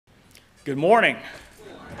Good morning.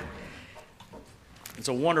 It's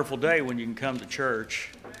a wonderful day when you can come to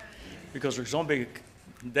church because there's going to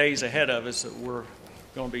be days ahead of us that we're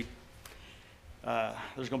going to be,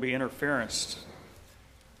 there's going to be interference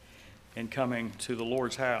in coming to the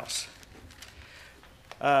Lord's house.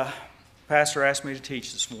 Pastor asked me to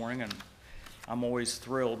teach this morning, and I'm always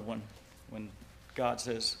thrilled when God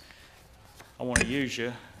says, I want to use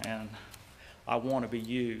you, and I want to be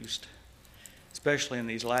used. Especially in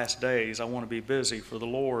these last days, I want to be busy for the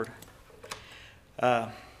Lord. And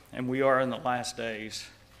we are in the last days.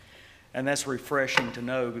 And that's refreshing to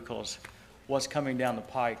know because what's coming down the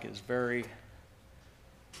pike is very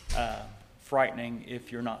frightening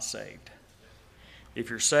if you're not saved. If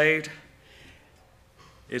you're saved,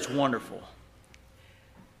 it's wonderful.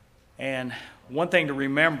 And one thing to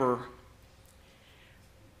remember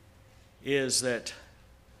is that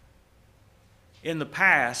in the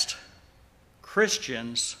past,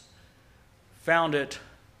 Christians found it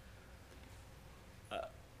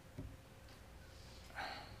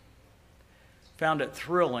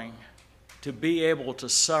thrilling to be able to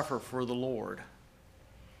suffer for the Lord,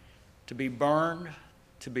 to be burned,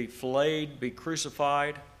 to be filleted, be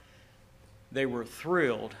crucified. They were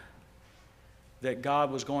thrilled that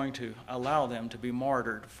God was going to allow them to be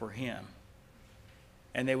martyred for Him.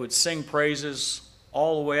 And they would sing praises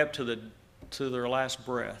all the way up to their last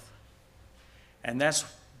breath. And that's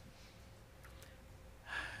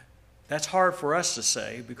hard for us to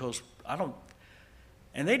say because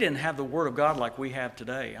and they didn't have the Word of God like we have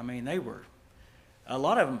today. I mean, a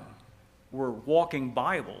lot of them were walking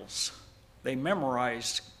Bibles. They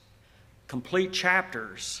memorized complete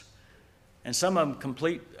chapters. And some of them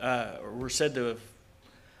were said to have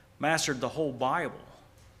mastered the whole Bible.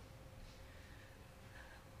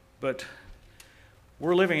 But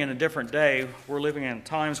we're living in a different day. We're living in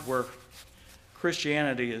times where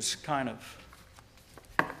Christianity is kind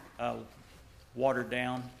of watered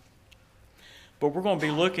down. But we're going to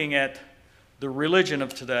be looking at the religion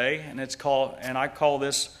of today, and I call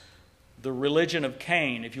this the religion of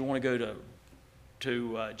Cain. If you want to go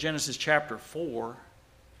to Genesis chapter 4.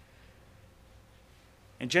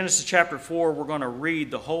 In Genesis chapter 4, we're going to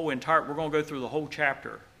read we're going to go through the whole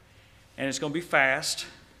chapter. And it's going to be fast.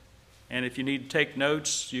 And if you need to take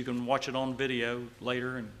notes, you can watch it on video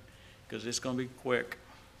later because it's going to be quick.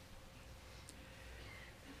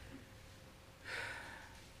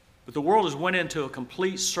 But the world has went into a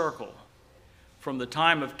complete circle from the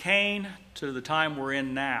time of Cain to the time we're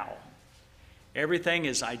in now. Everything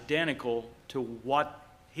is identical to what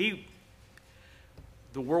the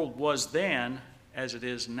world was then as it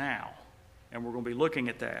is now. And we're going to be looking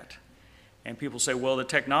at that. And people say, well, the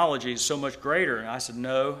technology is so much greater. And I said,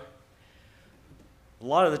 no. A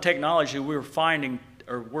lot of the technology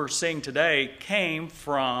we're seeing today came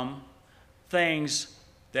from things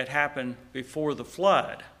that happened before the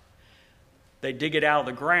flood. They dig it out of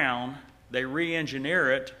the ground, they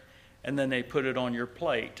re-engineer it, and then they put it on your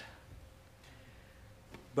plate.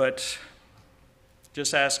 But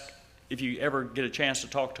just ask if you ever get a chance to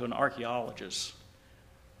talk to an archaeologist,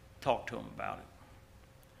 talk to them about it.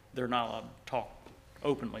 They're not allowed to talk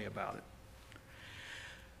openly about it.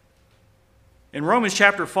 In Romans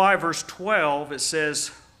chapter 5, verse 12, it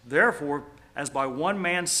says, therefore, as by one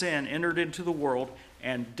man's sin entered into the world,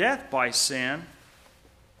 and death by sin,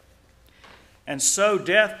 and so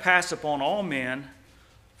death passed upon all men,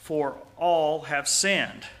 for all have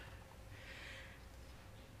sinned.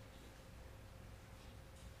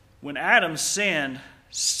 When Adam sinned,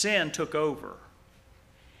 sin took over.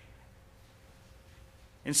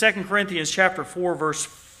 In 2 Corinthians chapter 4, verse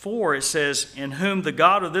 4, it says, in whom the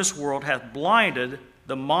God of this world hath blinded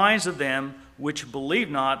the minds of them which believe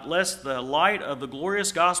not, lest the light of the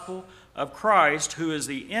glorious gospel of Christ, who is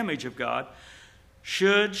the image of God,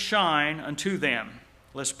 should shine unto them.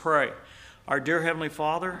 Let's pray. Our dear Heavenly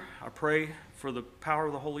Father, I pray for the power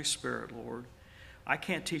of the Holy Spirit, Lord. I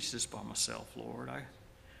can't teach this by myself, Lord.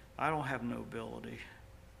 I don't have no ability.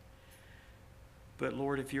 But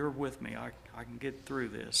Lord, if you're with me, I can get through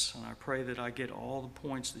this. And I pray that I get all the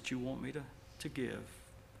points that you want me to give.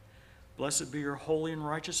 Blessed be your holy and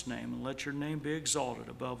righteous name, and let your name be exalted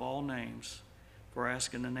above all names. For I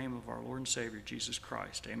ask in the name of our Lord and Savior, Jesus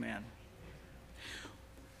Christ. Amen.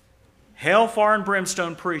 Hellfire and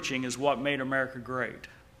brimstone preaching is what made America great.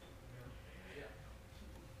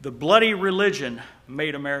 The bloody religion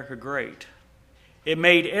made America great. It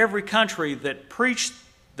made every country that preached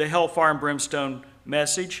the hellfire and brimstone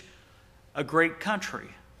message a great country,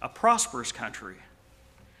 a prosperous country.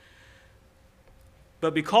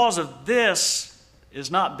 But because of this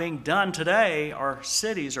is not being done today, our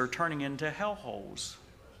cities are turning into hellholes.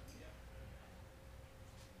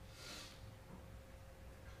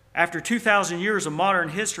 After 2,000 years of modern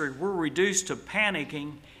history, we're reduced to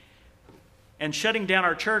panicking and shutting down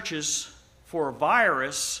our churches for a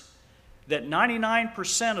virus that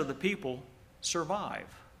 99% of the people survive.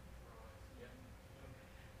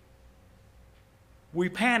 We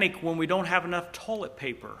panic when we don't have enough toilet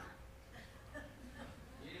paper.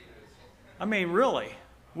 I mean, really,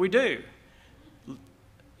 we do.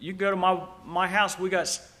 You go to my house, we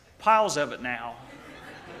got piles of it now.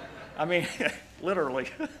 I mean, literally.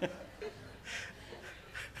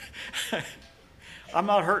 I'm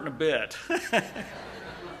not hurting a bit.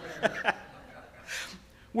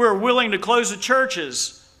 We're willing to close the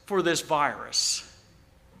churches for this virus.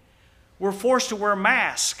 We're forced to wear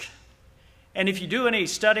masks. And if you do any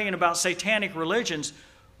studying about satanic religions,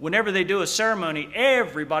 whenever they do a ceremony,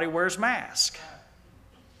 everybody wears masks.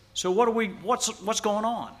 So what's going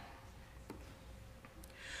on?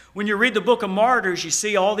 When you read the book of Martyrs, you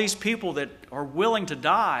see all these people that are willing to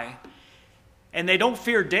die, and they don't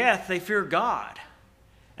fear death, they fear God.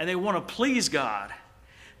 And they want to please God.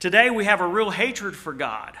 Today we have a real hatred for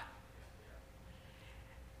God.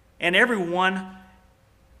 And everyone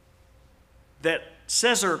that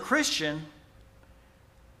says they're a Christian,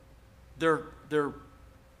 their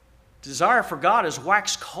desire for God is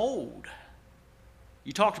waxed cold.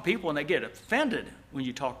 You talk to people and they get offended when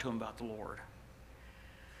you talk to them about the Lord.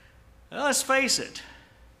 Well, let's face it.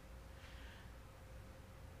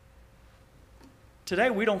 Today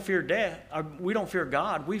we don't fear death. We don't fear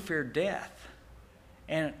God. We fear death.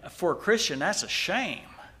 And for a Christian, that's a shame.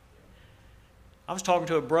 I was talking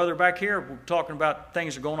to a brother back here. We're talking about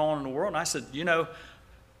things that are going on in the world. And I said, you know,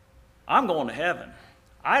 I'm going to heaven.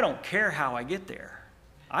 I don't care how I get there.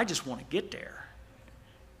 I just want to get there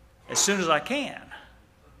as soon as I can.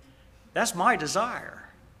 That's my desire.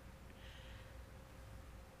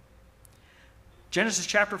 Genesis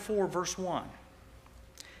chapter 4, verse 1.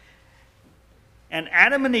 And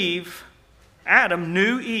Adam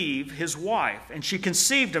knew Eve, his wife, and she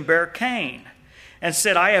conceived and bare Cain, and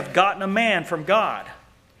said, I have gotten a man from God.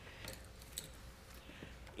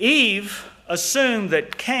 Eve assumed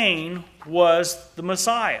that Cain was the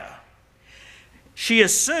Messiah. She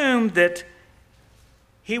assumed that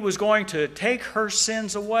he was going to take her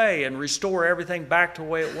sins away and restore everything back to the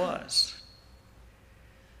way it was.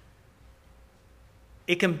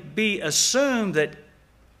 It can be assumed that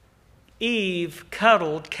Eve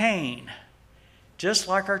cuddled Cain, just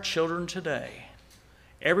like our children today.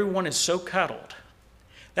 Everyone is so cuddled.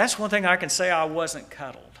 That's one thing I can say I wasn't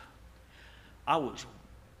cuddled. My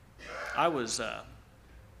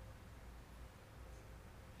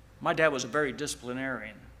dad was a very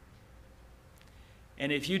disciplinarian.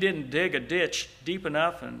 And if you didn't dig a ditch deep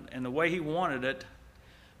enough and the way he wanted it,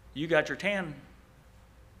 you got your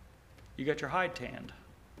hide tanned.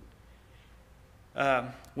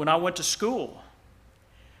 When I went to school,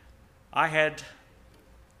 I had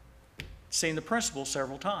seen the principal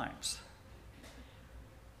several times.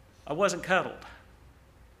 I wasn't cuddled.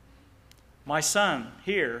 My son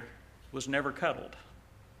here was never cuddled.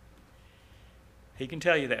 He can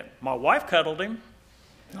tell you that. My wife cuddled him,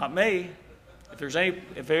 not me.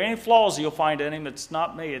 If there are any flaws you'll find in him, it's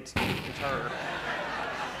not me, it's her.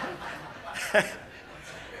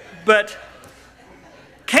 But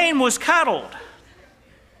Cain was cuddled.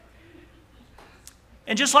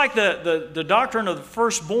 And just like the doctrine of the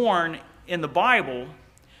firstborn in the Bible,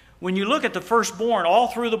 when you look at the firstborn all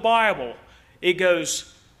through the Bible, it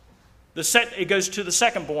goes to the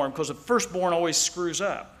secondborn, because the firstborn always screws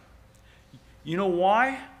up. You know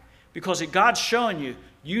why? Because God's showing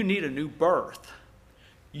you need a new birth.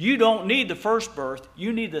 You don't need the first birth,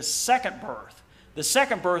 you need the second birth. The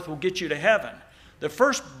second birth will get you to heaven. The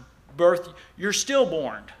first birth, you're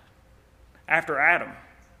stillborn after Adam.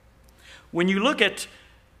 When you look at,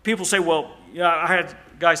 people say, well, I had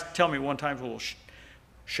guys tell me one time, well,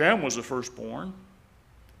 Shem was the firstborn.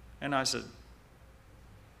 And I said,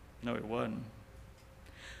 no, he wasn't.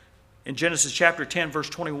 In Genesis chapter 10, verse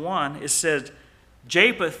 21, it says,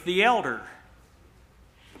 Japheth the elder.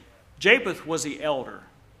 Japheth was the elder,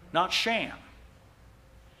 not Shem.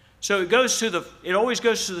 So it always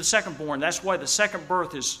goes to the secondborn. That's why the second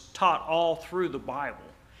birth is taught all through the Bible.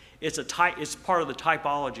 It's part of the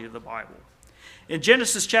typology of the Bible. In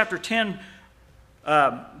Genesis chapter 10,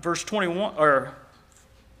 verse 21, or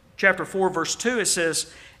chapter 4, verse 2, it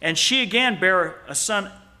says, and she again bare a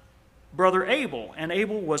son, brother Abel, and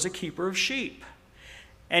Abel was a keeper of sheep,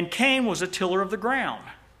 and Cain was a tiller of the ground.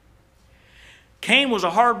 Cain was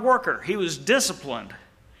a hard worker. He was disciplined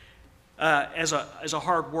as a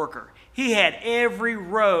hard worker. He had every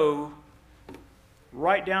row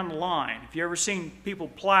right down the line. If you ever seen people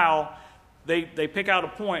plow they pick out a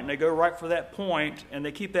point and they go right for that point, and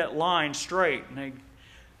they keep that line straight, and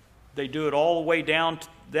they do it all the way down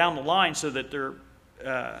the line so that they're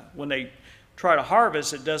when they try to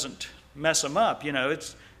harvest, it doesn't mess them up. You know,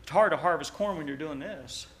 it's hard to harvest corn when you're doing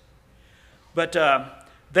this. But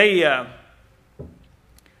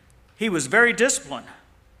he was very disciplined,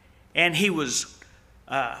 and he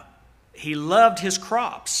loved his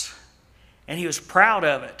crops, and he was proud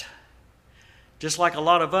of it. Just like a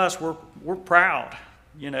lot of us, we're proud.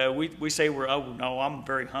 You know, we say oh no, I'm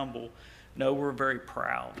very humble. No, we're very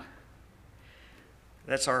proud.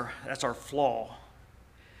 That's our flaw.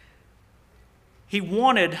 He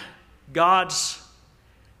wanted God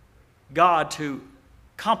to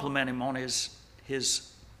compliment him on his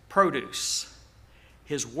produce,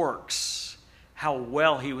 his works, how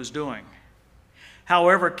well he was doing.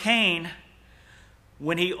 However, Cain,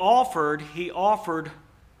 when he offered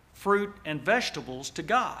fruit and vegetables to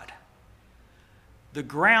God. The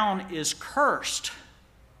ground is cursed.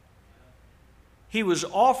 He was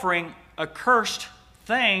offering a cursed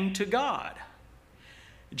thing to God.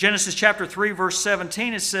 Genesis chapter 3, verse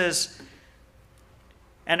 17, it says,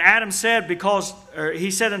 and Adam said,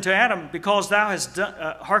 he said unto Adam, because thou hast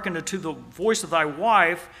hearkened unto the voice of thy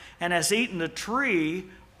wife, and hast eaten the tree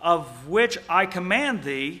of which I command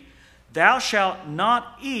thee, thou shalt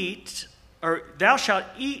not eat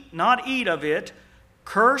of it.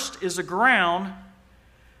 Cursed is the ground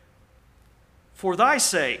for thy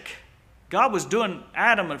sake. God was doing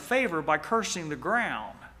Adam a favor by cursing the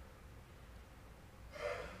ground.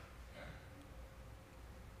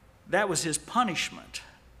 That was his punishment.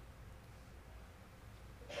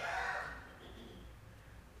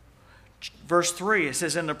 Verse 3, it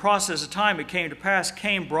says, in the process of time it came to pass,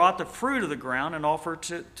 Cain brought the fruit of the ground and offered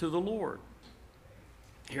to the Lord.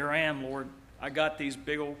 Here I am, Lord. I got these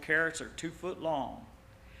big old carrots that are 2 foot long.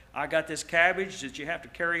 I got this cabbage that you have to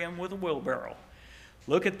carry in with a wheelbarrow.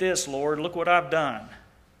 Look at this, Lord. Look what I've done.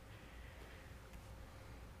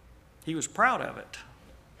 He was proud of it.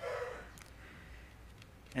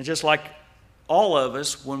 And just like all of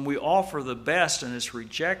us, when we offer the best and it's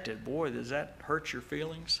rejected, boy, does that hurt your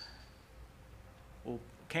feelings? Well,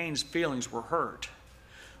 Cain's feelings were hurt.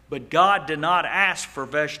 But God did not ask for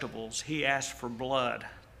vegetables. He asked for blood.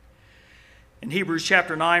 In Hebrews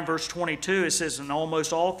chapter 9, verse 22, it says, and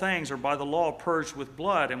almost all things are by the law purged with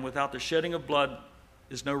blood, and without the shedding of blood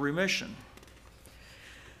is no remission.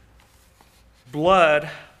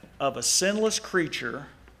 Blood of a sinless creature,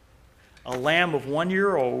 a lamb of 1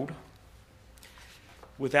 year old,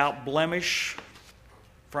 without blemish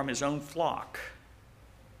from his own flock.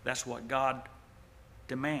 That's what God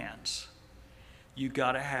demands. You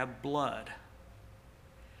got to have blood.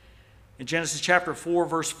 In Genesis chapter 4,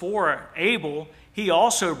 verse 4, Abel, he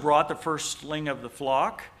also brought the firstling of the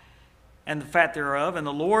flock and the fat thereof, and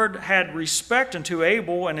the Lord had respect unto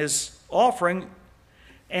Abel and his offering,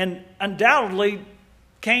 and undoubtedly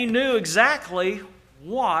Cain knew exactly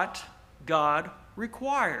what God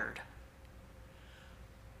required.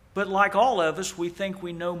 But like all of us, we think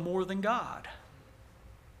we know more than God.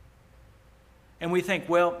 And we think,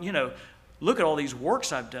 well, you know, look at all these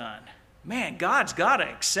works I've done. Man, God's got to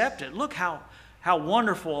accept it. Look how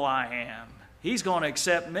wonderful I am. He's going to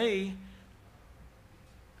accept me.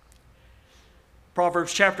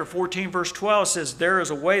 Proverbs chapter 14, verse 12 says, there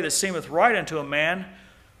is a way that seemeth right unto a man,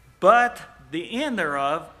 but the end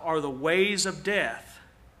thereof are the ways of death.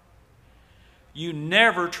 You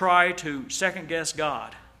never try to second-guess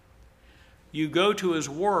God. You go to His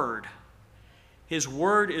Word. His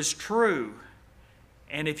Word is true.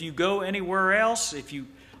 And if you go anywhere else,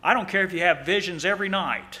 I don't care if you have visions every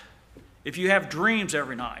night, if you have dreams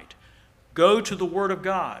every night, go to the Word of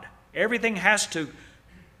God. Everything has to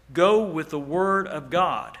go with the Word of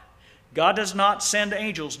God. God does not send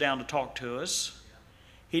angels down to talk to us.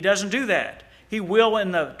 He doesn't do that. He will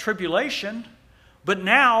in the tribulation, but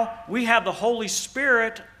now we have the Holy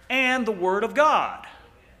Spirit and the Word of God.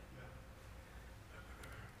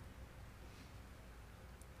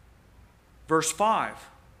 Verse 5,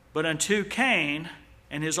 but unto Cain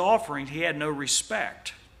and his offering he had no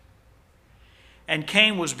respect. And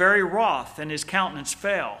Cain was very wroth, and his countenance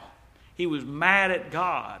fell. He was mad at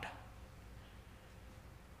God.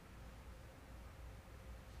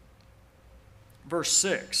 Verse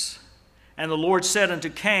 6, and the Lord said unto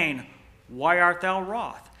Cain, why art thou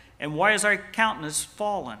wroth? And why is thy countenance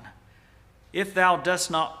fallen? If thou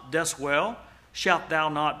dost well, shalt thou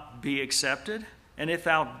not be accepted? And if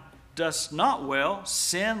thou dost not well,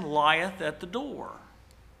 sin lieth at the door.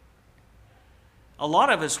 A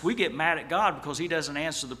lot of us, we get mad at God because He doesn't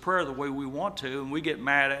answer the prayer the way we want to, and we get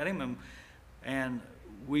mad at Him, and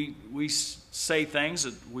we say things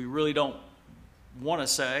that we really don't want to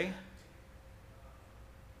say.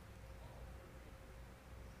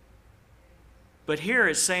 But here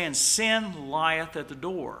it's saying sin lieth at the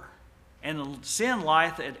door, and sin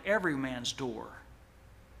lieth at every man's door.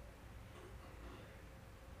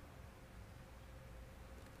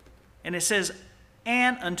 And it says,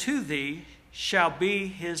 and unto thee shall be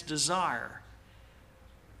his desire.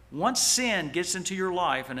 Once sin gets into your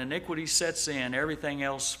life and iniquity sets in, everything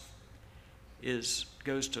else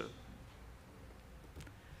goes to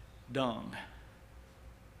dung.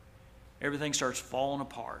 Everything starts falling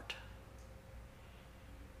apart.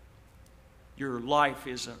 Your life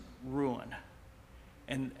is a ruin.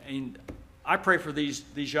 And I pray for these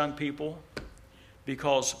young people,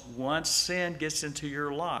 because once sin gets into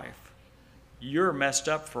your life, you're messed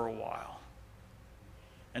up for a while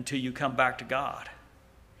until you come back to God.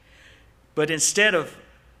 But instead of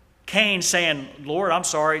Cain saying, Lord, I'm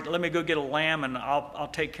sorry, let me go get a lamb and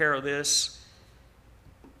I'll take care of this,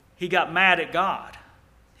 he got mad at God.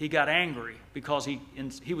 He got angry because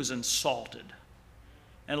he was insulted.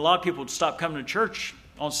 And a lot of people would stop coming to church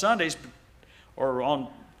on Sundays or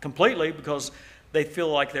completely because they feel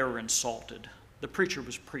like they were insulted. The preacher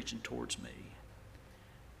was preaching towards me.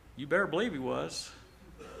 You better believe he was.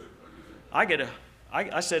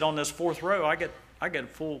 I sit on this fourth row. I get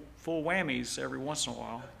full whammies every once in a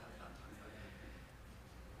while.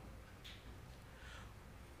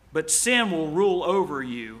 But sin will rule over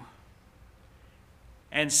you.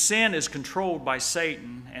 And sin is controlled by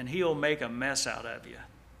Satan, and he'll make a mess out of you.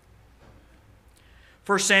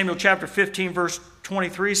 1 Samuel chapter 15, verse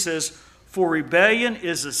 23 says, for rebellion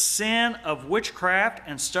is a sin of witchcraft,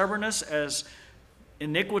 and stubbornness as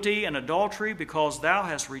iniquity and adultery, because thou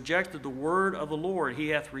hast rejected the word of the Lord. He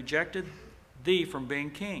hath rejected thee from being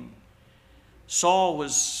king. Saul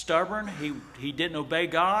was stubborn. He didn't obey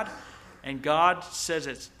God, and God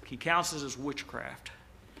says he counts it as witchcraft.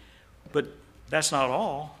 But that's not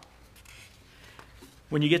all.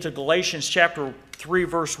 When you get to Galatians chapter 3,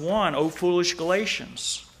 verse 1, O foolish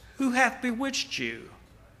Galatians, who hath bewitched you,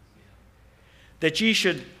 that ye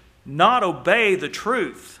should not obey the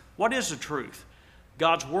truth? What is the truth?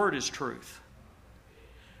 God's word is truth.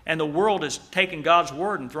 And the world has taken God's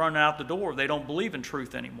word and thrown it out the door. They don't believe in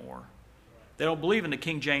truth anymore. They don't believe in the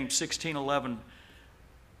King James 1611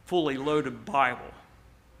 fully loaded Bible.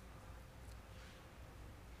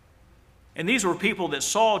 And these were people that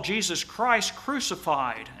saw Jesus Christ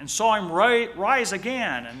crucified and saw him rise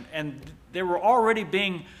again. And they were already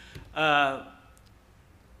being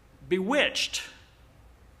bewitched.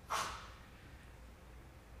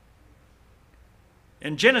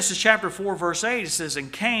 In Genesis chapter 4, verse 8, it says,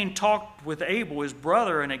 and Cain talked with Abel, his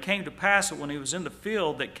brother, and it came to pass that when he was in the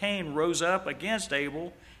field, that Cain rose up against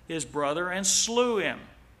Abel, his brother, and slew him.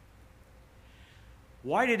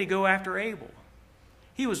 Why did he go after Abel?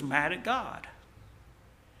 He was mad at God.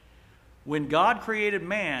 When God created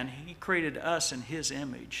man, he created us in his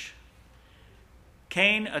image.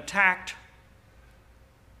 Cain attacked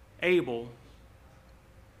Abel,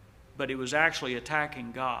 but he was actually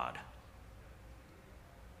attacking God.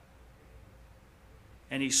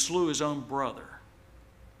 And he slew his own brother.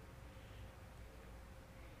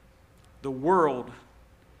 The world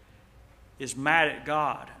is mad at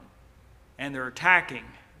God, and they're attacking.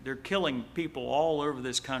 They're killing people all over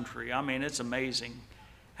this country. I mean, it's amazing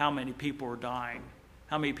how many people are dying,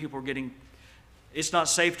 how many people are getting... It's not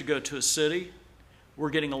safe to go to a city. We're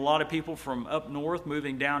getting a lot of people from up north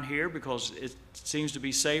moving down here because it seems to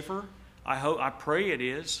be safer. I pray it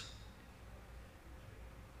is.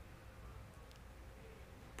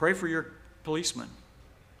 Pray for your policemen.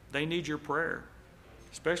 They need your prayer,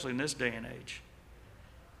 especially in this day and age.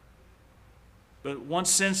 But once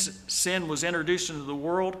sin was introduced into the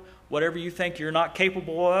world, whatever you think you're not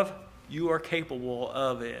capable of, you are capable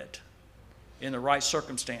of it in the right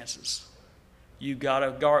circumstances. You've got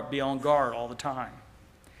to be on guard all the time.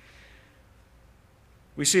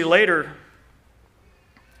 We see later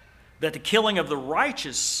that the killing of the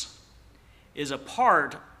righteous is a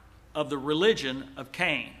part of the religion of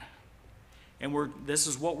Cain. And this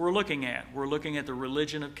is what we're looking at. We're looking at the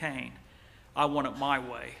religion of Cain. I want it my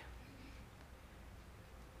way.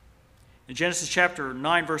 In Genesis chapter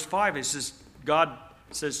 9, verse 5, it says, God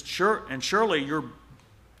says, surely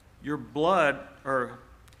your blood, or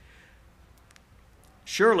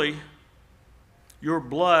surely your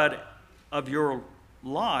blood of your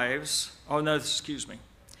lives,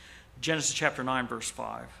 Genesis chapter 9, verse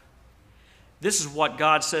 5. This is what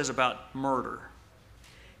God says about murder.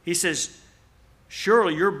 He says,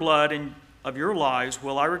 surely your blood of your lives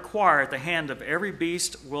will I require at the hand of every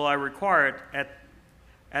beast, will I require it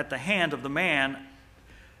at the hand of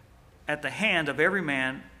every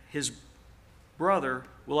man, his brother,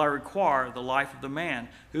 will I require the life of the man.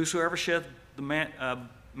 Whosoever shed the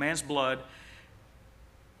man's blood,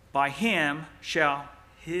 by him shall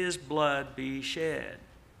his blood be shed.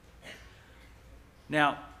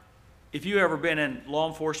 Now, if you've ever been in law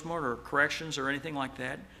enforcement or corrections or anything like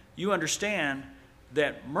that, you understand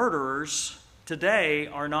that murderers today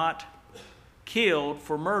are not killed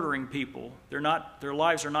for murdering people. Their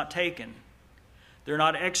lives are not taken. They're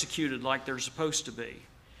not executed like they're supposed to be.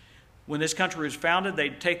 When this country was founded,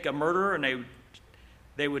 they'd take a murderer and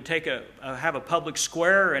they would have a public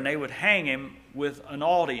square, and they would hang him with an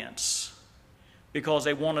audience because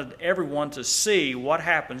they wanted everyone to see what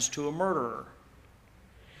happens to a murderer.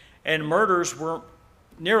 And murders weren't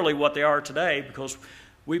nearly what they are today, because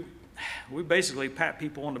we basically pat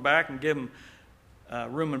people on the back and give them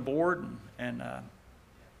room and board and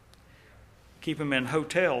keep them in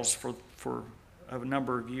hotels for a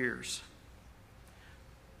number of years.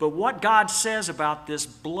 But what God says about this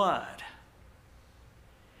blood,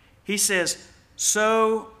 He says,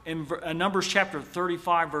 so in Numbers chapter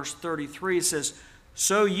 35, verse 33, it says,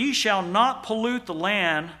 so ye shall not pollute the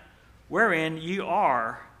land wherein ye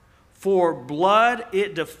are, for blood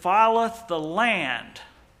it defileth the land,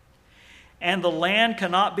 and the land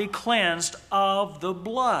cannot be cleansed of the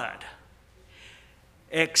blood,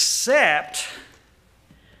 except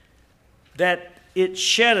that it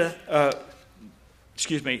sheddeth,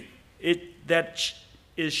 that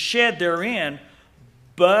is shed therein,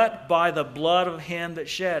 but by the blood of him that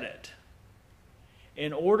shed it.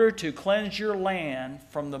 In order to cleanse your land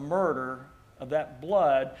from the murder of that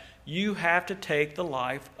blood, you have to take the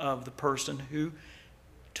life of the person who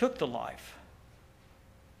took the life.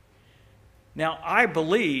 Now, I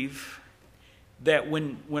believe that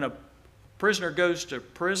when a prisoner goes to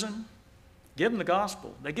prison, give them the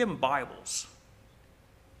gospel. They give them Bibles.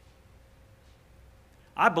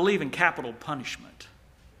 I believe in capital punishment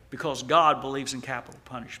because God believes in capital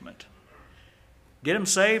punishment. Get them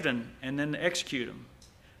saved and then execute them.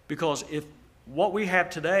 Because if what we have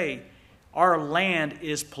today, our land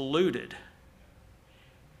is polluted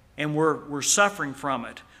and we're suffering from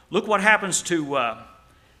it. Look what happens to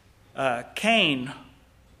Cain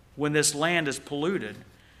when this land is polluted.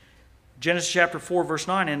 Genesis chapter 4, verse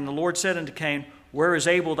 9, and the Lord said unto Cain, where is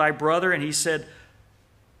Abel thy brother? And he said,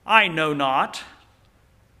 I know not.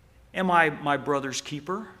 Am I my brother's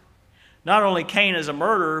keeper? Not only Cain is a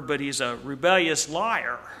murderer, but he's a rebellious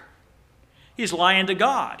liar. He's lying to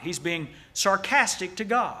God. He's being sarcastic to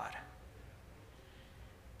God.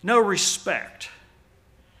 No respect.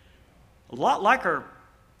 A lot like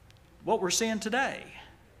what we're seeing today.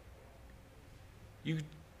 You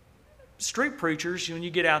street preachers, when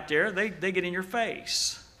you get out there, they get in your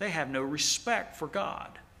face. They have no respect for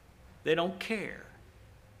God. They don't care.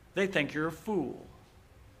 They think you're a fool.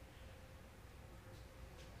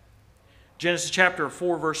 Genesis chapter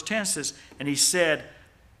 4, verse 10 says, and he said,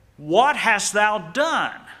 what hast thou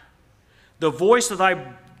done? The voice of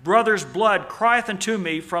thy brother's blood crieth unto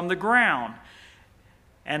me from the ground.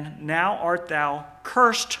 And now art thou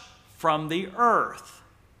cursed from the earth.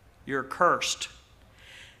 You're cursed.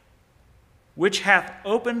 Which hath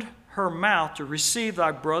opened her mouth to receive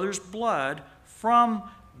thy brother's blood from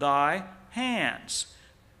thy hands.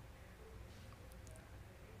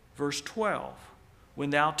 Verse 12. When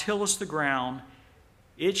thou tillest the ground,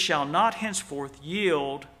 it shall not henceforth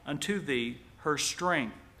yield unto thee her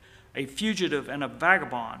strength. A fugitive and a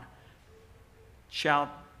vagabond shalt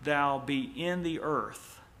thou be in the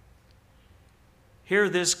earth. Here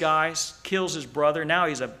this guy kills his brother. Now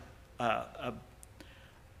he's a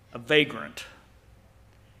vagrant.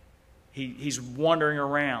 He's wandering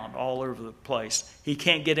around all over the place. He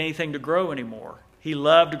can't get anything to grow anymore. He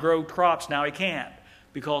loved to grow crops. Now he can't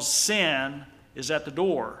because sin is at the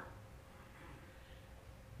door.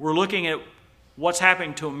 We're looking at what's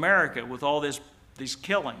happening to America with all these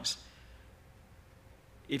killings.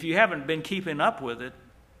 If you haven't been keeping up with it,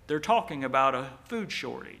 they're talking about a food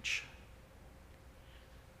shortage.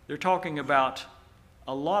 They're talking about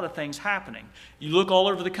a lot of things happening. You look all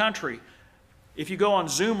over the country. If you go on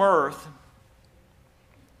Zoom Earth,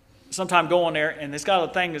 sometime go on there, and it's got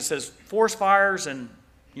a thing that says forest fires and,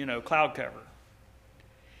 cloud cover.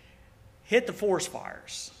 Hit the forest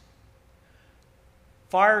fires.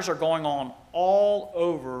 Fires are going on all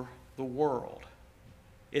over the world.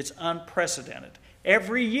 It's unprecedented.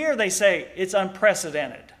 Every year they say it's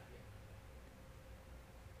unprecedented.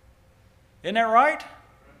 Isn't that right?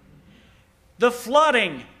 The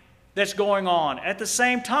flooding that's going on at the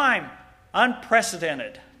same time,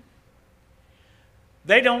 unprecedented.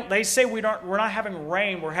 They say we're not having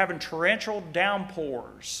rain, we're having torrential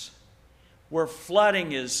downpours where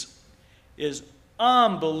flooding is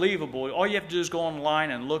unbelievable. All you have to do is go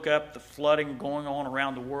online and look up the flooding going on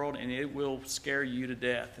around the world, and it will scare you to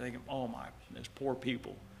death. Thinking, oh my, those poor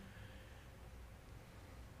people.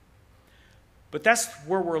 But that's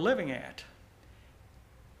where we're living at.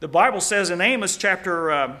 The Bible says in Amos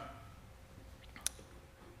chapter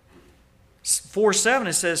 4:7,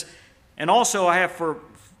 it says, and also I have for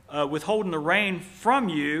withholding the rain from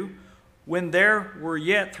you when there were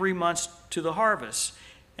yet 3 months to the harvest.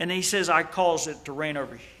 And he says, I cause it to rain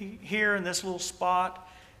over here in this little spot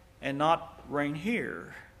and not rain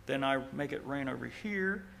here. Then I make it rain over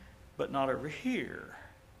here, but not over here.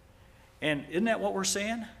 And isn't that what we're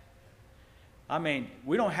seeing? I mean,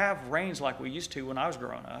 we don't have rains like we used to when I was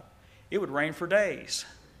growing up. It would rain for days.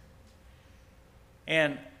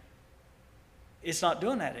 And it's not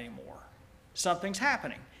doing that anymore. Something's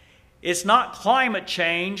happening. It's not climate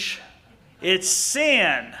change, it's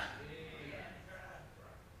sin.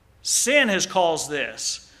 Sin has caused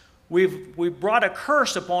this. We've brought a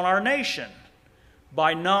curse upon our nation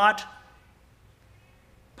by not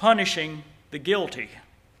punishing the guilty.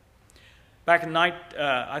 Back in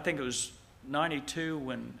I think it was 92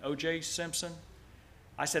 when O.J. Simpson,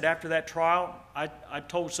 I said after that trial, I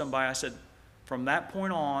told somebody, I said, from that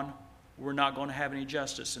point on, we're not going to have any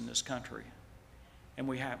justice in this country. And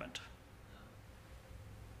we haven't.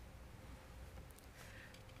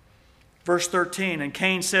 Verse 13, and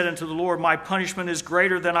Cain said unto the Lord, my punishment is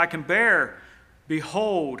greater than I can bear.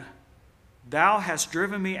 Behold, thou hast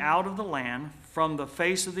driven me out of the land from the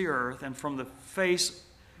face of the earth, and from the face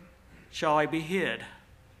shall I be hid.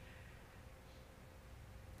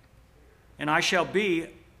 And I shall be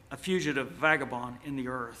a fugitive vagabond in the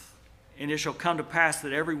earth. And it shall come to pass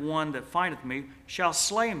that every one that findeth me shall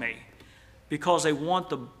slay me, because they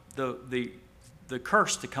want the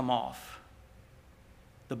curse to come off.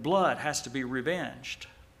 The blood has to be revenged.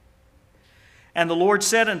 And the Lord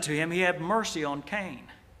said unto him, He had mercy on Cain.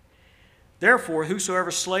 Therefore,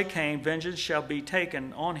 whosoever slay Cain, vengeance shall be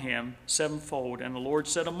taken on him sevenfold. And the Lord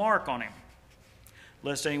set a mark on him,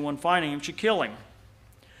 lest anyone finding him should kill him.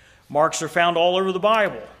 Marks are found all over the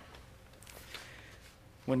Bible.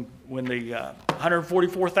 When the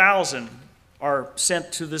 144,000 are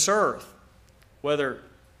sent to this earth, whether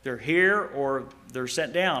they're here or they're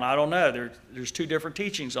sent down, I don't know. There's two different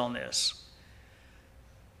teachings on this.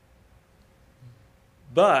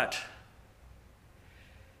 But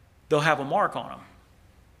they'll have a mark on them.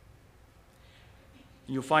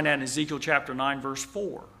 You'll find that in Ezekiel chapter 9, verse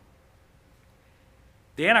 4.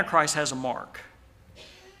 The Antichrist has a mark.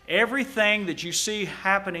 Everything that you see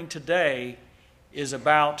happening today is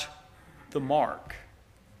about the mark.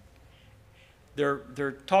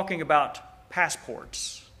 They're talking about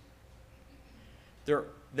passports.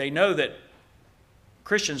 They know that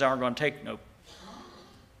Christians aren't going to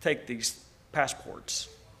take these passports.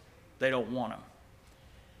 They don't want them.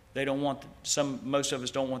 They don't want most of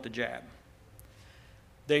us don't want the jab.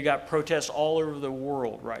 They got protests all over the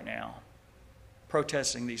world right now,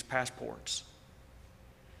 protesting these passports.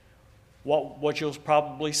 What you'll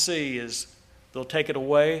probably see is they'll take it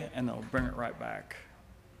away and they'll bring it right back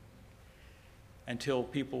until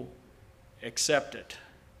people accept it.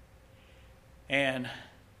 And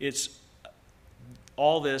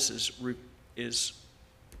all this is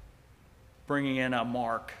bringing in a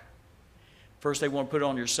mark. First they want to put it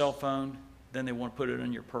on your cell phone, then they want to put it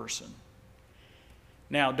on your person.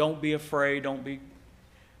 Now, don't be afraid.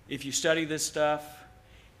 If you study this stuff,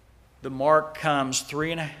 the mark comes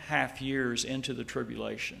 3.5 years into the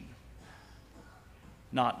tribulation.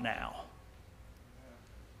 Not now.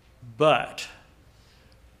 But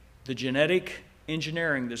the genetic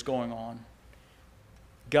engineering that's going on,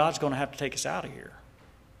 God's going to have to take us out of here.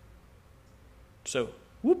 So,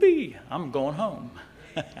 whoopee, I'm going home.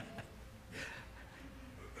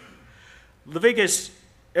 Leviticus,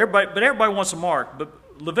 everybody wants a mark, but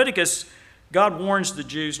Leviticus, God warns the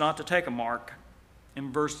Jews not to take a mark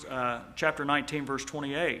in chapter 19, verse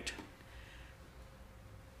 28.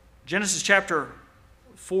 Genesis chapter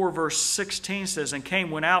 4, verse 16 says, and Cain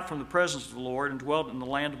went out from the presence of the Lord and dwelt in the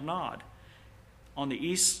land of Nod, on the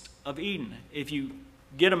east of Eden. If you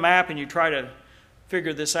get a map and you try to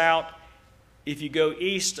figure this out, if you go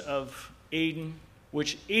east of Eden,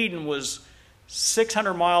 which Eden was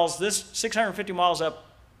 650 miles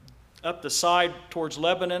up the side towards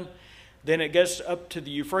Lebanon, then it gets up to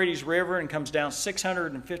the Euphrates River and comes down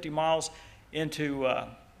 650 miles into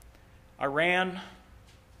Iran,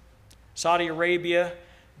 Saudi Arabia,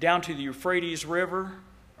 down to the Euphrates River,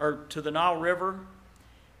 or to the Nile River,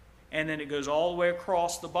 and then it goes all the way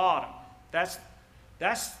across the bottom. That's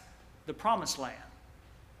the promised land.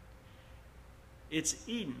 It's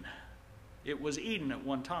Eden. It was Eden at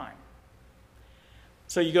one time.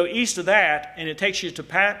 So you go east of that, and it takes you to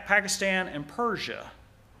Pakistan and Persia.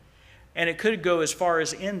 And it could go as far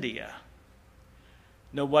as India.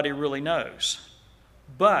 Nobody really knows.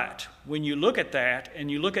 But when you look at that,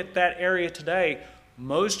 and you look at that area today,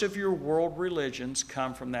 most of your world religions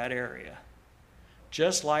come from that area.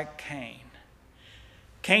 Just like Cain.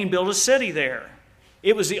 Cain built a city there.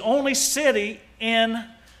 It was the only city in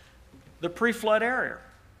the pre-flood area.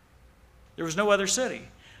 There was no other city.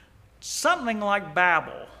 Something like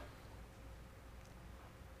Babel.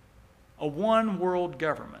 A one-world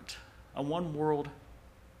government. A one-world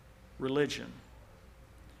religion.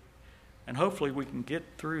 And hopefully we can get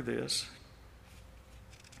through this.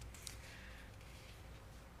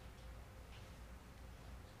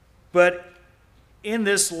 But in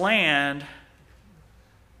this land,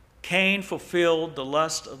 Cain fulfilled the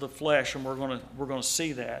lust of the flesh, and we're going to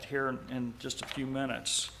see that here in just a few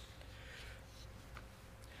minutes.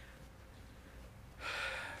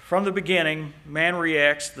 From the beginning, man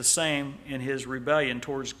reacts the same in his rebellion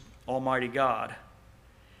towards Almighty God.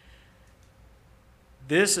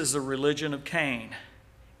 This is the religion of Cain.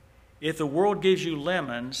 If the world gives you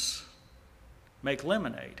lemons, make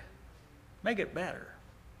lemonade. Make it better.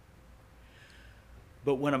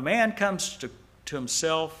 But when a man comes to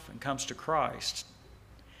himself and comes to Christ,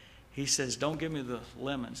 he says, don't give me the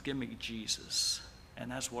lemons, give me Jesus.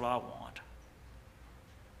 And that's what I want.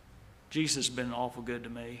 Jesus has been awful good to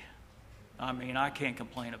me. I mean, I can't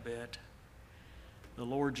complain a bit. The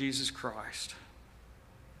Lord Jesus Christ.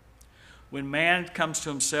 When man comes to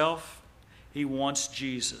himself, he wants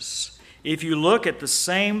Jesus. If you look at this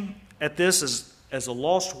as the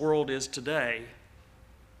lost world is today,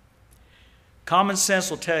 common sense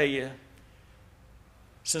will tell you,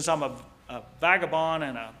 since I'm a vagabond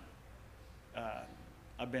and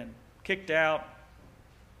I've been kicked out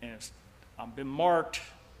and I've been marked,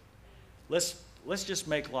 let's just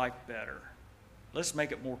make life better. Let's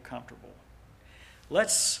make it more comfortable.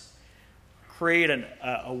 Let's create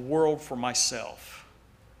a world for myself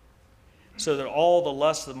so that all the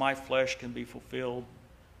lusts of my flesh can be fulfilled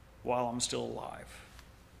while I'm still alive.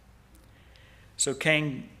 So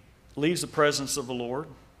Cain leaves the presence of the Lord,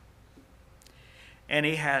 and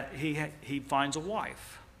he finds a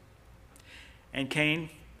wife. And Cain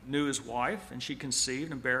knew his wife, and she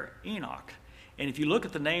conceived and bare Enoch. And if you look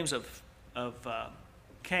at the names of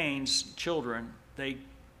Cain's children, they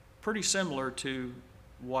pretty similar to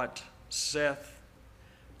what Seth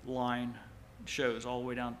line shows all the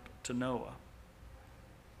way down to Noah.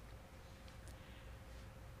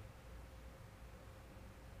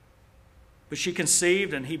 But she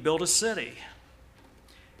conceived, and he built a city.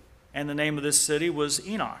 And the name of this city was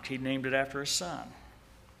Enoch. He named it after his son.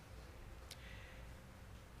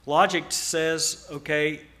 Logic says,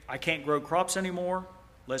 okay, I can't grow crops anymore.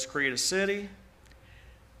 Let's create a city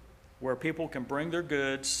where people can bring their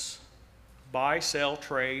goods, buy, sell,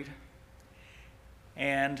 trade,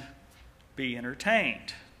 and be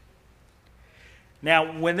entertained.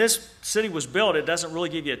 Now, when this city was built, it doesn't really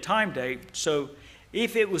give you a time date. So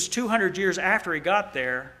if it was 200 years after he got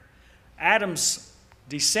there, Adam's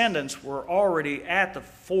descendants were already at the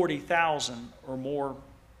 40,000 or more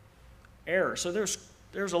era. So there's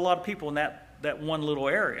a lot of people in that one little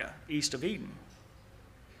area east of Eden.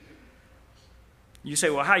 You say,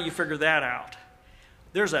 well, how do you figure that out?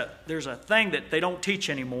 There's a thing that they don't teach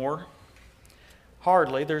anymore.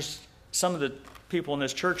 Hardly. There's some of the people in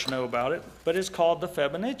this church know about it, but it's called the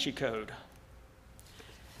Fibonacci code.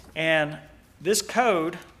 And this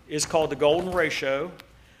code is called the golden ratio.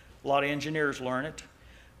 A lot of engineers learn it.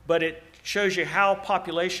 But it shows you how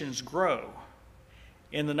populations grow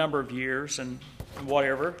in the number of years and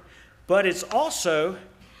whatever. But it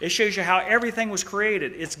shows you how everything was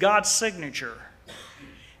created. It's God's signature.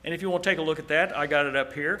 And if you want to take a look at that, I got it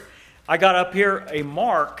up here. I got up here a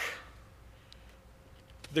mark.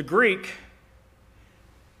 The Greek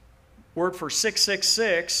word for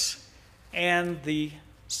 666 and the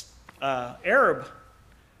Arab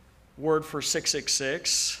word for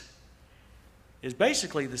 666 is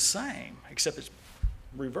basically the same, except it's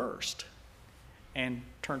reversed and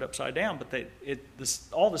turned upside down. But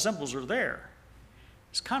all the symbols are there.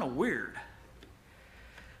 It's kind of weird.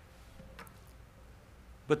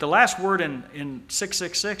 But the last word in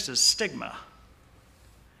 666 is stigma.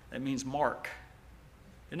 That means mark.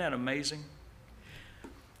 Isn't that amazing?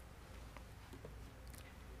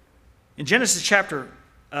 In Genesis chapter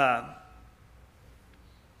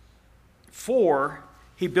 4,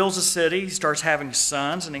 he builds a city. He starts having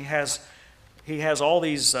sons, and he has all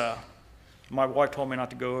these. My wife told me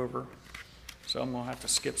not to go over, so I'm going to have to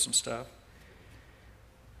skip some stuff.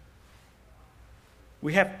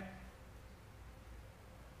 We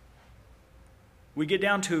get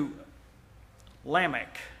down to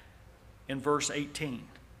Lamech in verse 18.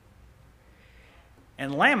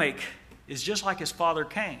 And Lamech is just like his father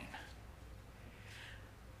Cain.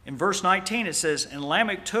 In verse 19 it says, "And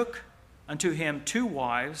Lamech took unto him 2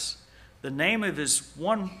 wives. The name of his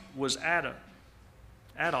one was Adah,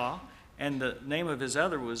 and the name of his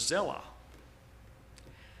other was Zillah."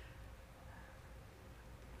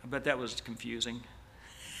 I bet that was confusing.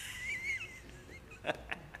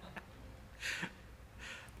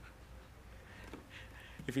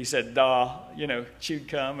 If he said "da," she would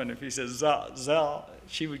come, and if he said "za,"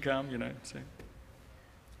 she would come, So.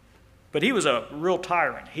 But he was a real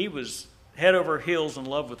tyrant. He was head over heels in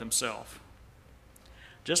love with himself.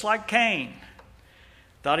 Just like Cain,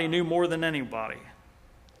 thought he knew more than anybody.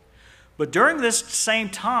 But during this same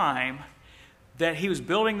time that he was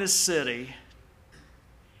building this city,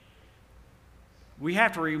 we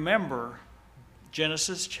have to remember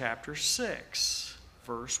Genesis chapter 6,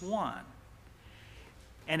 verse 1.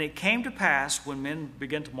 "And it came to pass, when men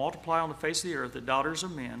began to multiply on the face of the earth, that daughters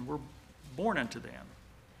of men were born unto them.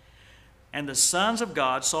 And the sons of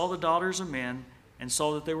God saw the daughters of men, and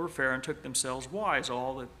saw that they were fair, and took themselves wives,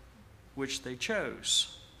 all that which they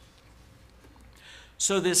chose."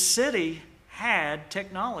 So this city had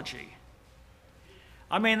technology.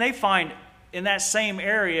 I mean, they find in that same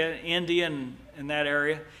area, India and in that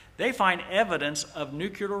area, they find evidence of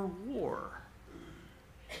nuclear war.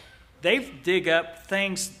 They dig up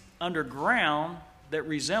things underground that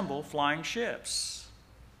resemble flying ships.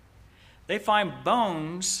 They find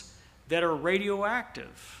bones that are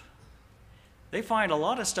radioactive. They find a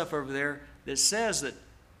lot of stuff over there that says that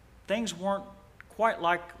things weren't quite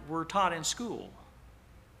like we're taught in school.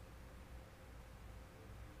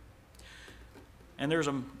 And there's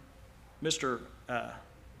a Mr.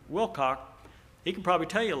 Wilcock. He can probably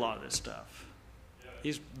tell you a lot of this stuff.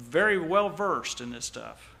 He's very well versed in this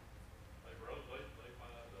stuff.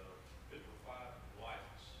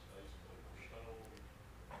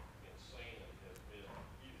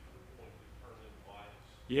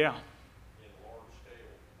 Yeah. In large scale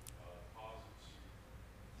deposits.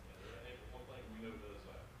 And I think one thing we know does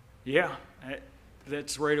that. Yeah,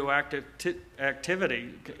 that's radioactive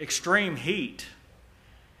activity, extreme heat.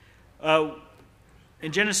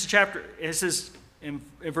 In Genesis chapter, it says, in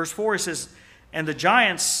verse 4, it says, "And the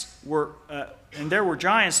giants were, and there were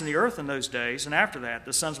giants in the earth in those days, and after that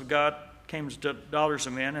the sons of God came to daughters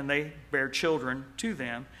of men, and they bare children to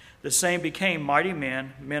them. The same became mighty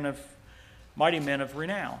men of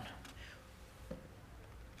renown."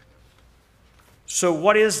 So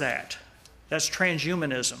what is that? That's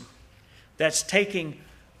transhumanism. That's taking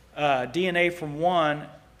DNA from one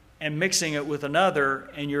and mixing it with another,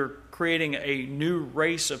 and you're creating a new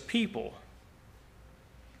race of people.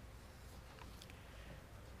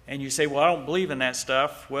 And you say, "Well, I don't believe in that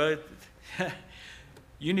stuff." Well,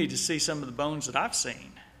 you need to see some of the bones that I've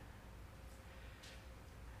seen.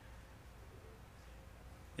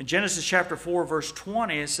 In Genesis chapter 4, verse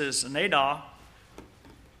 20, it says, "And Adah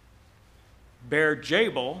bare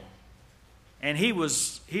Jabal, and he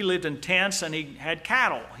lived in tents, and he had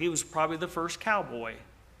cattle." He was probably the first cowboy.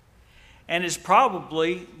 And it's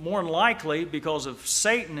probably more than likely, because of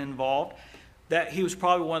Satan involved, that he was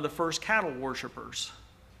probably one of the first cattle worshipers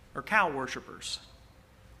or cow worshipers.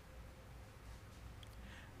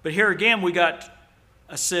 But here again, we got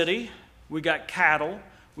a city, we got cattle,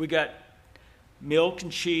 we got milk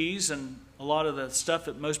and cheese and a lot of the stuff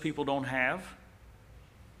that most people don't have.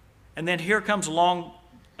 And then here comes along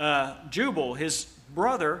Jubal, his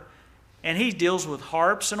brother, and he deals with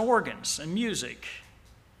harps and organs and music.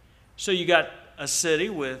 So you got a city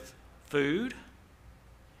with food.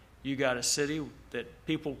 You got a city that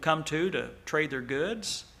people come to trade their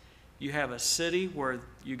goods. You have a city where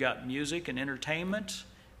you got music and entertainment,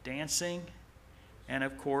 dancing, and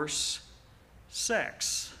of course,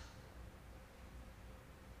 sex.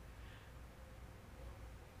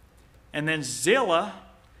 And then Zillah,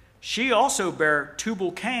 she also bare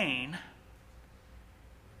Tubal-Cain,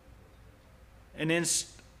 an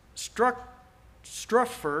instructor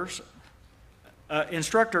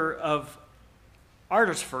of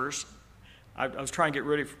artificers. I was trying to get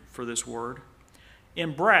ready for this word.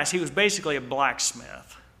 In brass, he was basically a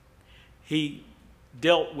blacksmith. He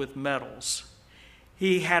dealt with metals.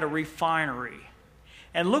 He had a refinery.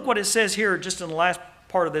 And look what it says here, just in the last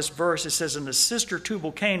part of this verse. It says, "And the sister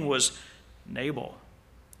Tubal-Cain was Namath.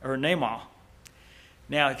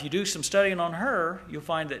 Now, if you do some studying on her, you'll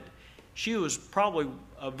find that she was probably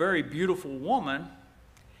a very beautiful woman,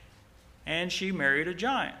 and she married a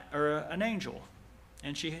giant, or an angel.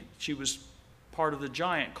 And she was part of the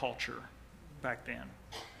giant culture back then.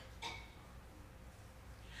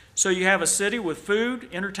 So you have a city with food,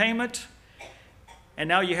 entertainment, and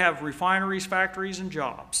now you have refineries, factories, and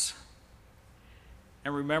jobs.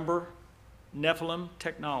 And remember, Nephilim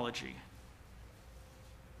technology.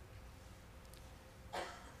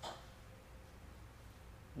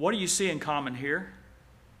 What do you see in common here?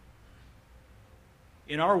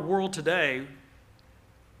 In our world today,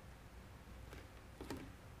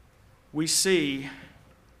 we see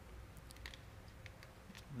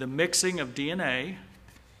the mixing of DNA.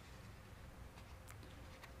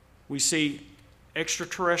 We see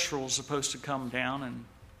extraterrestrials supposed to come down and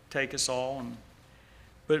take us all.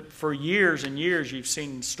 But for years and years, you've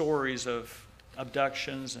seen stories of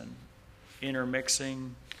abductions and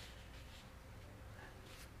intermixing.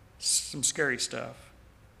 Some scary stuff.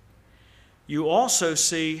 You also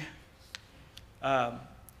see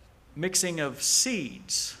mixing of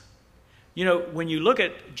seeds. You know, when you look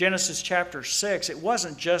at Genesis chapter 6, it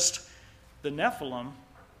wasn't just the Nephilim,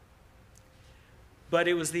 but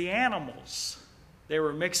it was the animals. They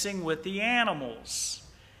were mixing with the animals.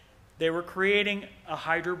 They were creating a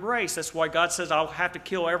hybrid race. That's why God says, I'll have to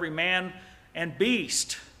kill every man and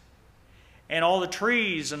beast. And all the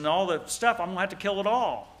trees and all the stuff, I'm going to have to kill it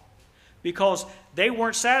all. Because they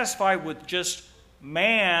weren't satisfied with just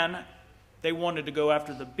man. They wanted to go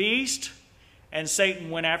after the beast. And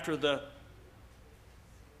Satan went after the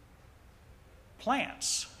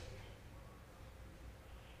plants.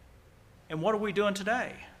 And what are we doing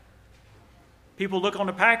today? People look on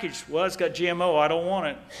the package, well, it's got GMO, I don't want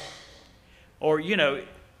it. Or, you know,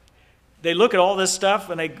 they look at all this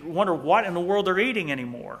stuff and they wonder what in the world they're eating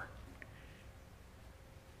anymore.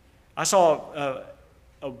 I saw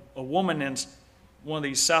a woman in one of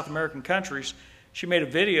these South American countries. She made a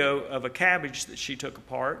video of a cabbage that she took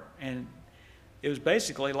apart, and it was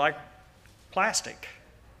basically like plastic.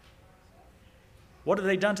 What have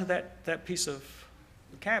they done to that piece of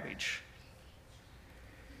cabbage?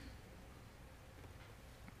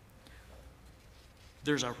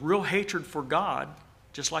 There's a real hatred for God,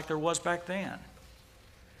 just like there was back then.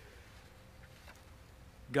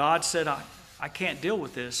 God said, I can't deal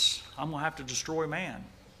with this. I'm going to have to destroy man.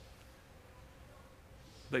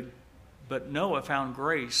 But Noah found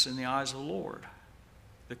grace in the eyes of the Lord.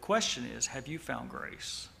 The question is, have you found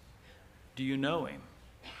grace? Do you know him?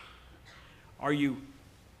 Are you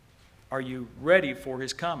ready for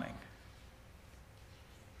his coming?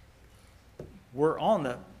 We're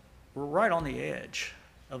right on the edge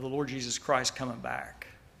of the Lord Jesus Christ coming back.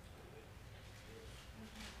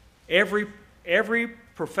 Every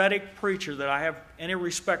prophetic preacher that I have any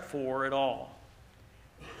respect for at all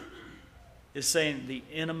is saying the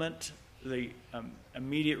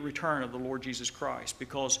immediate return of the Lord Jesus Christ,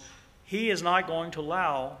 because he is not going to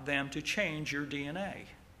allow them to change your DNA.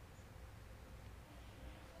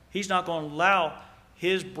 He's not going to allow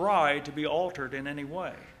his bride to be altered in any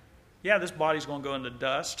way. Yeah, this body's going to go into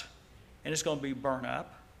dust and it's going to be burnt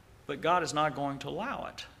up, but God is not going to allow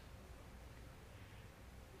it.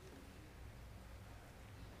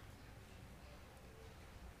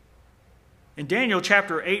 In Daniel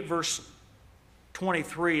chapter 8, verse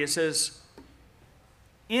 23, it says,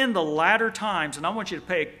 in the latter times, and I want you to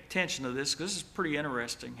pay attention to this because this is pretty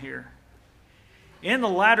interesting here. In the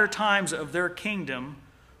latter times of their kingdom,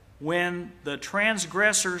 when the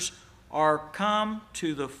transgressors are come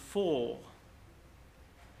to the full.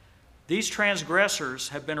 These transgressors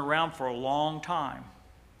have been around for a long time.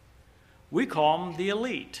 We call them the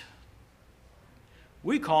elite.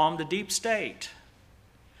 We call them the deep state.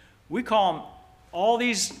 We call them all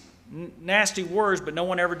these nasty words, but no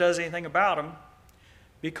one ever does anything about them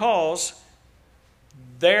because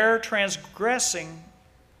they're transgressing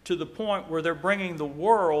to the point where they're bringing the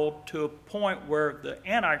world to a point where the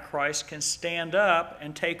Antichrist can stand up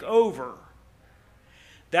and take over.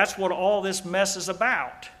 That's what all this mess is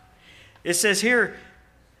about. It says here,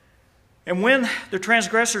 and when the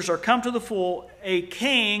transgressors are come to the full, a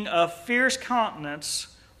king of fierce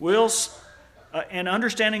countenance will, and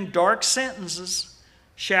understanding dark sentences,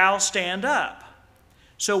 shall stand up.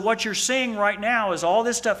 So what you're seeing right now is all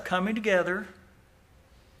this stuff coming together,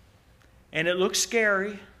 and it looks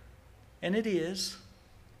scary, and it is.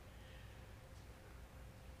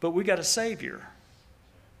 But we got a Savior.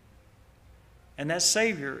 And that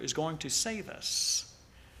Savior is going to save us.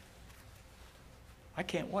 I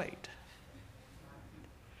can't wait.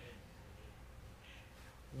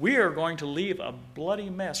 We are going to leave a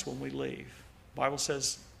bloody mess when we leave. The Bible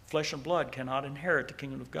says flesh and blood cannot inherit the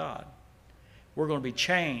kingdom of God. We're going to be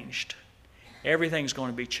changed. Everything's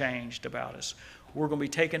going to be changed about us. We're going to be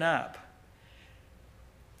taken up.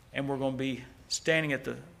 And we're going to be standing at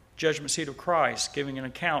the judgment seat of Christ, giving an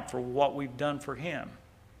account for what we've done for Him.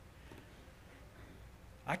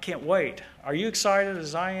 I can't wait. Are you excited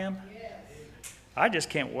as I am? Yes. I just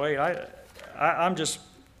can't wait. I'm just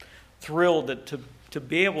thrilled to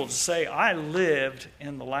be able to say I lived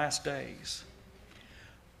in the last days.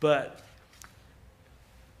 But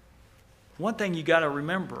one thing you got to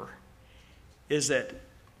remember is that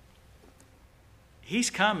He's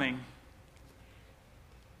coming.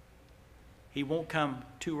 He won't come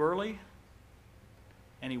too early,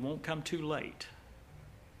 and He won't come too late.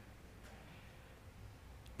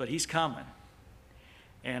 But He's coming.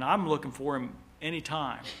 And I'm looking for Him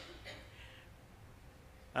anytime.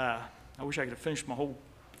 I wish I could have finished my whole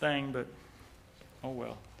thing, but oh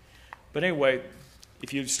well. But anyway,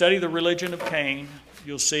 if you study the religion of Cain,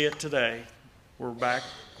 you'll see it today. We're back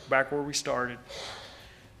where we started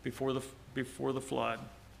before the flood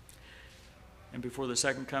and before the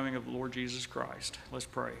second coming of the Lord Jesus Christ. Let's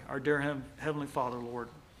pray. Our dear Heavenly Father,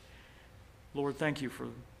 Lord, thank you for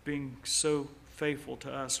being so faithful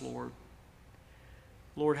to us, Lord.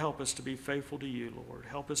 Lord, help us to be faithful to you, Lord.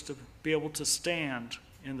 Help us to be able to stand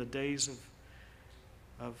in the days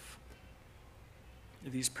of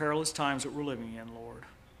these perilous times that we're living in, Lord.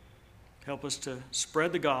 Help us to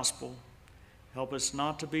spread the gospel. Help us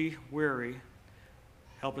not to be weary.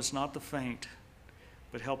 Help us not to faint,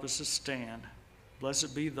 but help us to stand.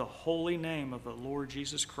 Blessed be the holy name of the Lord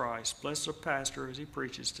Jesus Christ. Bless our pastor as he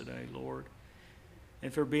preaches today, Lord.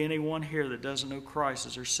 If there be anyone here that doesn't know Christ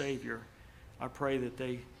as their Savior, I pray that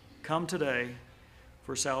they come today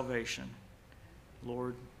for salvation.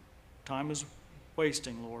 Lord, time is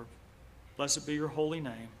wasting, Lord. Blessed be your holy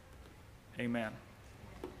name. Amen.